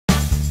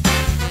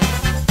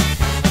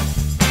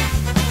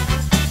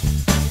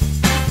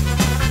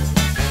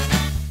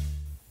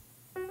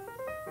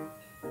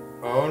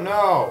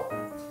no!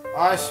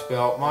 I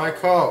spilt my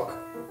Coke.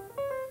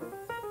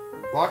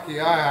 Lucky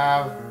I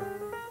have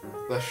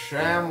the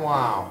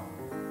Shamwow.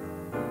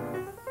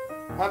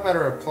 I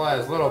better apply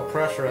as little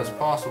pressure as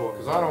possible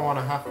because I don't want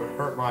to have to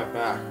hurt my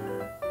back.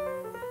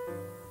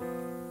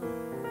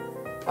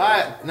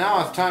 Alright,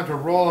 now it's time to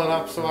roll it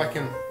up so I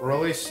can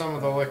release some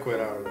of the liquid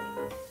out of it.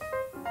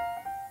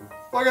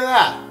 Look at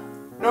that!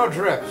 No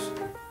drips.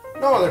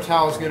 No other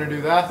towel is going to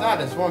do that. That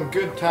is one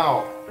good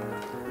towel.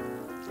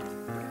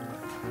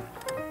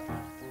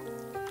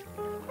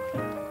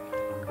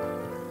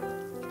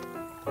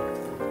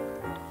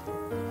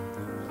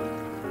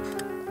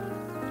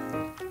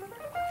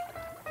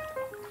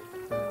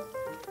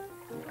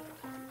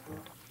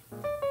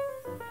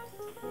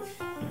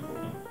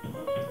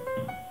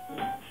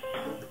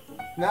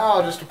 Now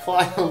I'll just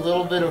apply a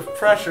little bit of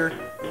pressure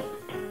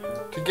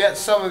to get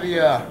some of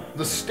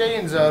the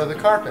stains out of the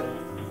carpet.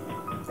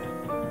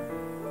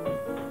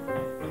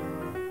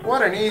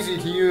 What an easy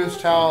to use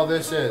towel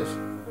this is.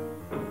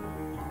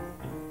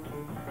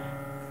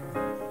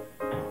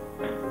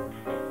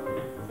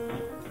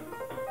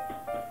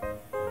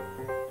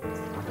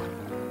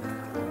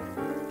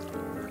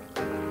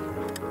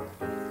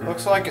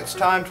 Looks like it's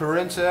time to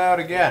rinse it out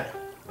again.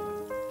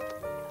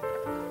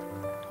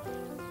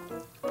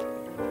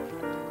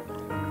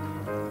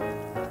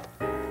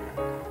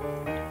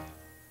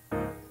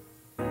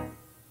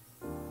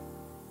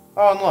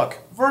 Oh, and look,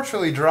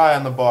 virtually dry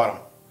on the bottom.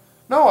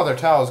 No other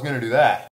towel is going to do that.